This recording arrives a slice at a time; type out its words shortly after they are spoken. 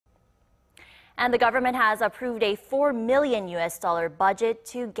And the government has approved a $4 million budget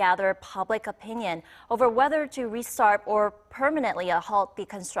to gather public opinion over whether to restart or permanently halt the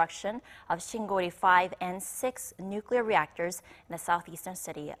construction of Shin Kori 5 and 6 nuclear reactors in the southeastern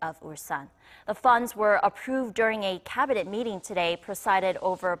city of Ulsan. The funds were approved during a cabinet meeting today presided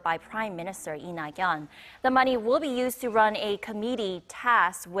over by Prime Minister Lee Nak-yon. The money will be used to run a committee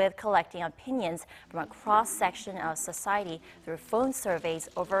tasked with collecting opinions from a cross-section of society through phone surveys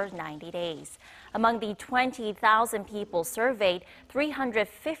over 90 days. Among the 20,000 people surveyed,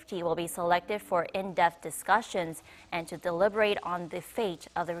 350 will be selected for in-depth discussions and to deliberate on the fate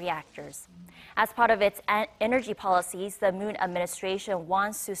of the reactors. As part of its energy policies, the Moon administration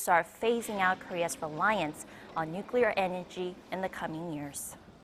wants to start phasing out Korea's reliance on nuclear energy in the coming years.